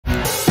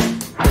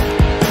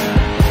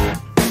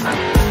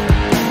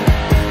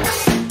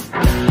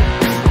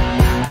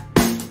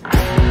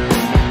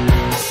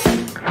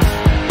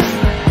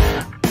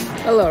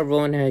Hello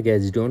everyone, how you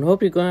guys doing?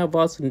 Hope you're going to have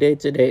an awesome day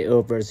today.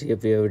 Arrowverse here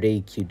for your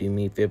day. Do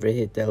me a favor,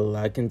 hit that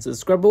like and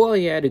subscribe. While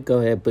you at it, go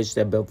ahead, push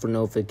that bell for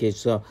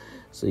notifications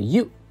so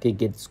you can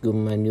get the scoop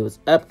of my newest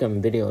upcoming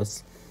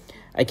videos.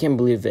 I can't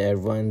believe it,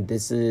 everyone.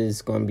 This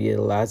is going to be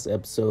the last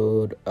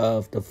episode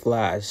of The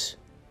Flash.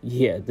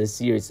 Yeah, the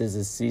series. This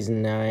is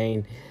season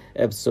 9,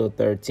 episode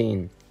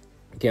 13.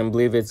 Can't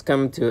believe it's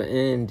coming to an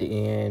end,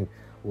 and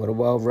what a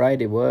wild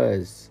ride it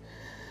was.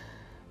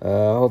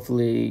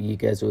 Hopefully you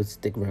guys will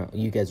stick around.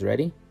 You guys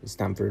ready? It's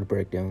time for the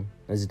breakdown.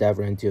 Let's dive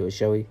right into it,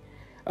 shall we?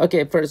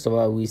 Okay, first of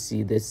all, we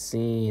see this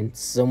scene.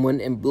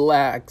 Someone in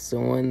black.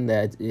 Someone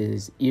that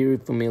is eerie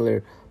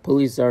familiar.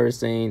 Police are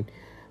saying,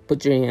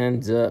 put your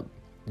hands up.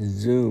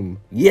 Zoom.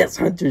 Yes,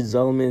 Hunter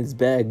Zolomon is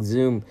back.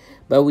 Zoom.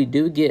 But we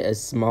do get a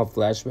small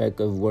flashback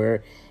of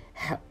where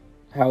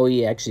how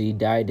he actually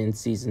died in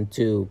season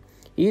 2.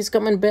 He's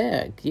coming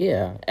back,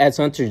 yeah, as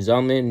Hunter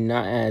Zolomon,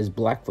 not as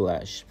Black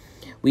Flash.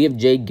 We have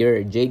Jay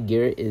Garrett. Jay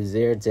Garrett is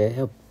there to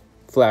help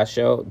Flash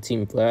out,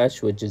 Team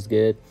Flash, which is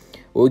good.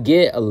 We'll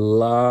get a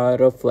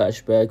lot of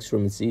flashbacks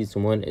from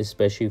season 1,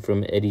 especially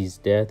from Eddie's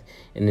death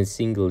and the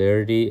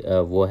singularity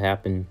of what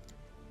happened.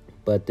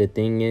 But the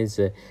thing is,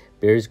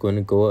 Barry's going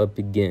to go up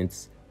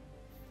against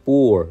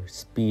 4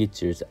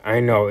 speedsters. I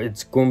know,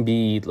 it's going to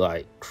be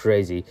like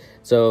crazy.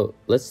 So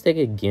let's take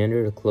a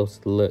gander, a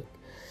closer look.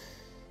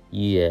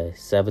 Yeah,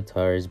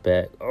 Savitar is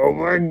back. Oh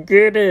my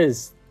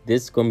goodness,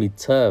 this is going to be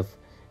tough.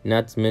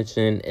 Not to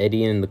mention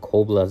Eddie in the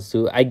Cobra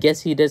suit. I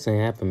guess he doesn't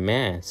have a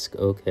mask,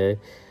 okay?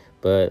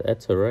 But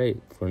that's alright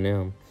for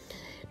now.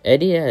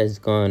 Eddie has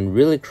gone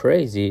really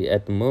crazy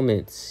at the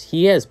moment.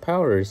 He has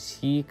powers.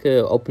 He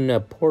could open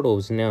up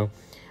portals. Now,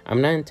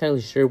 I'm not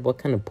entirely sure what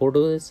kind of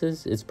portal this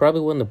is. It's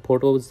probably one of the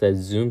portals that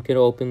Zoom could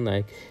open,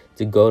 like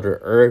to go to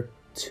Earth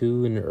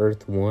 2 and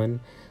Earth 1.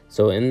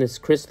 So in this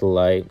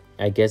crystallite,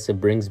 I guess it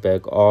brings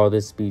back all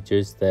the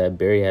speedsters that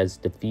Barry has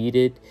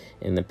defeated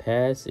in the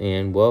past.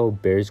 And, well,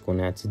 Barry's going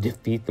to have to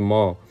defeat them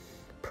all.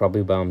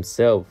 Probably by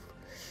himself.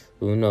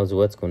 Who knows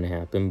what's going to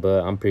happen.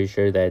 But I'm pretty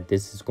sure that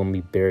this is going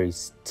to be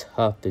Barry's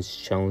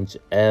toughest challenge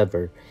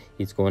ever.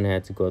 He's going to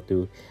have to go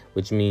through.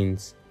 Which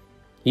means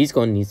he's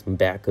going to need some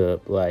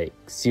backup. Like,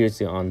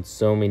 seriously, on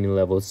so many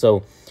levels.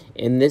 So,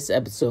 in this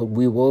episode,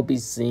 we will be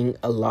seeing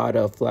a lot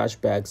of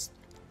flashbacks.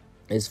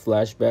 His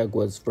flashback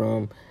was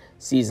from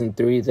season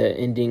 3, the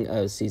ending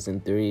of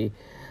season 3,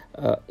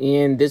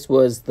 and this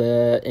was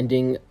the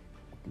ending,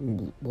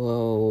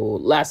 well,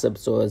 last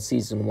episode of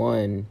season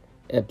 1,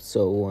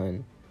 episode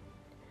 1,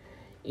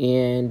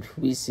 and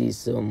we see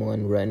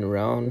someone running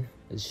around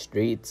the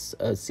streets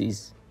of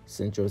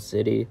Central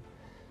City.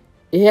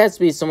 It has to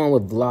be someone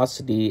with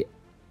velocity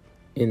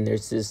in their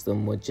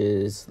system, which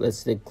is,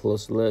 let's take a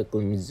close look.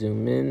 Let me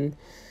zoom in.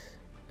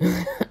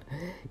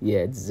 Yeah,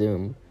 it's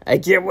Zoom. I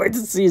can't wait to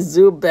see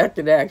Zoom back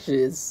in action.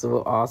 It's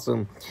so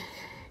awesome.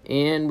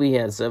 And we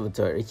have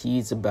Savitar.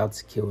 He's about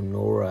to kill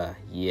Nora.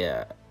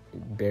 Yeah,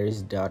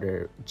 Barry's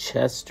daughter,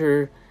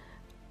 Chester.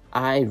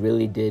 I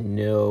really did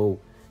know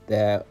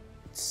that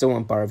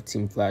someone part of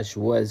Team Flash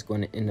was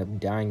going to end up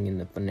dying in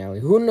the finale.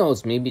 Who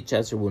knows? Maybe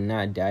Chester will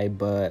not die,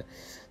 but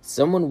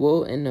someone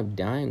will end up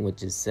dying,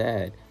 which is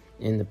sad,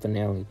 in the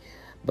finale.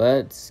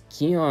 But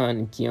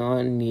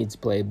Keiynan needs to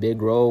play a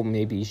big role.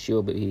 Maybe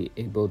she'll be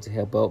able to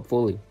help out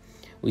fully.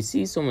 We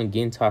see someone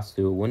getting tossed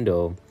through a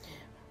window.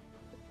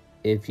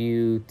 If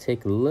you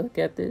take a look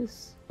at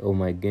this, oh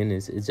my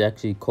goodness, it's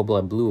actually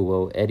Cobra Blue.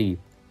 Well, Eddie,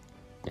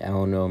 I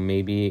don't know,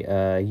 maybe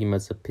he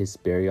must have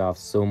pissed Barry off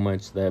so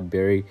much that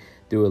Barry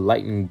threw a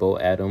lightning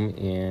bolt at him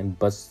and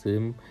busted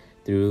him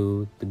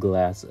through the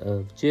glass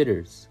of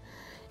jitters.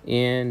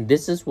 And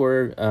this is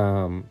where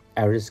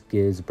Iris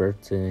gives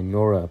birth to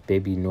Nora,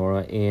 baby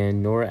Nora,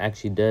 and Nora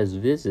actually does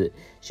visit.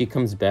 She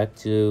comes back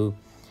to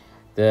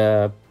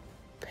the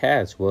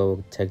past,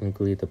 well,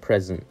 technically the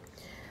present.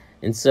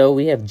 And so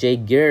we have Jay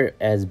Garrett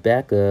as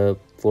backup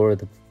for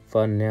the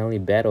finale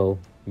battle.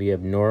 We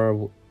have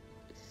Nora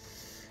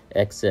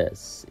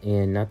XS,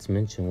 and not to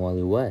mention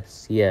Wally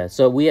West. Yeah,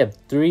 so we have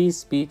 3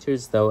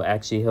 speedsters that will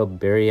actually help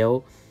Barry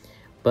out,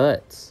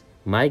 but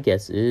my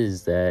guess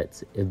is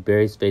that if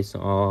Barry's facing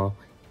all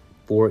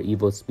 4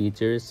 evil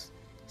speedsters,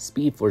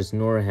 Speed Force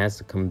Nora has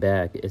to come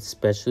back,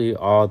 especially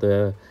all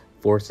the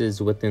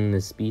forces within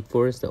the Speed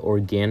Force, the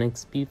organic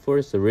Speed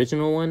Force, the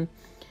original one.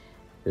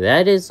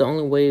 That is the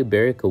only way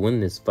Barry could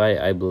win this fight,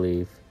 I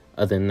believe.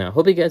 Other than that,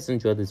 hope you guys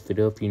enjoyed this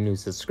video. If you're new,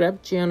 subscribe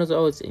to the channel as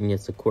always, and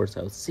yes, of course,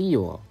 I'll see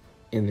you all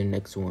in the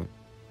next one.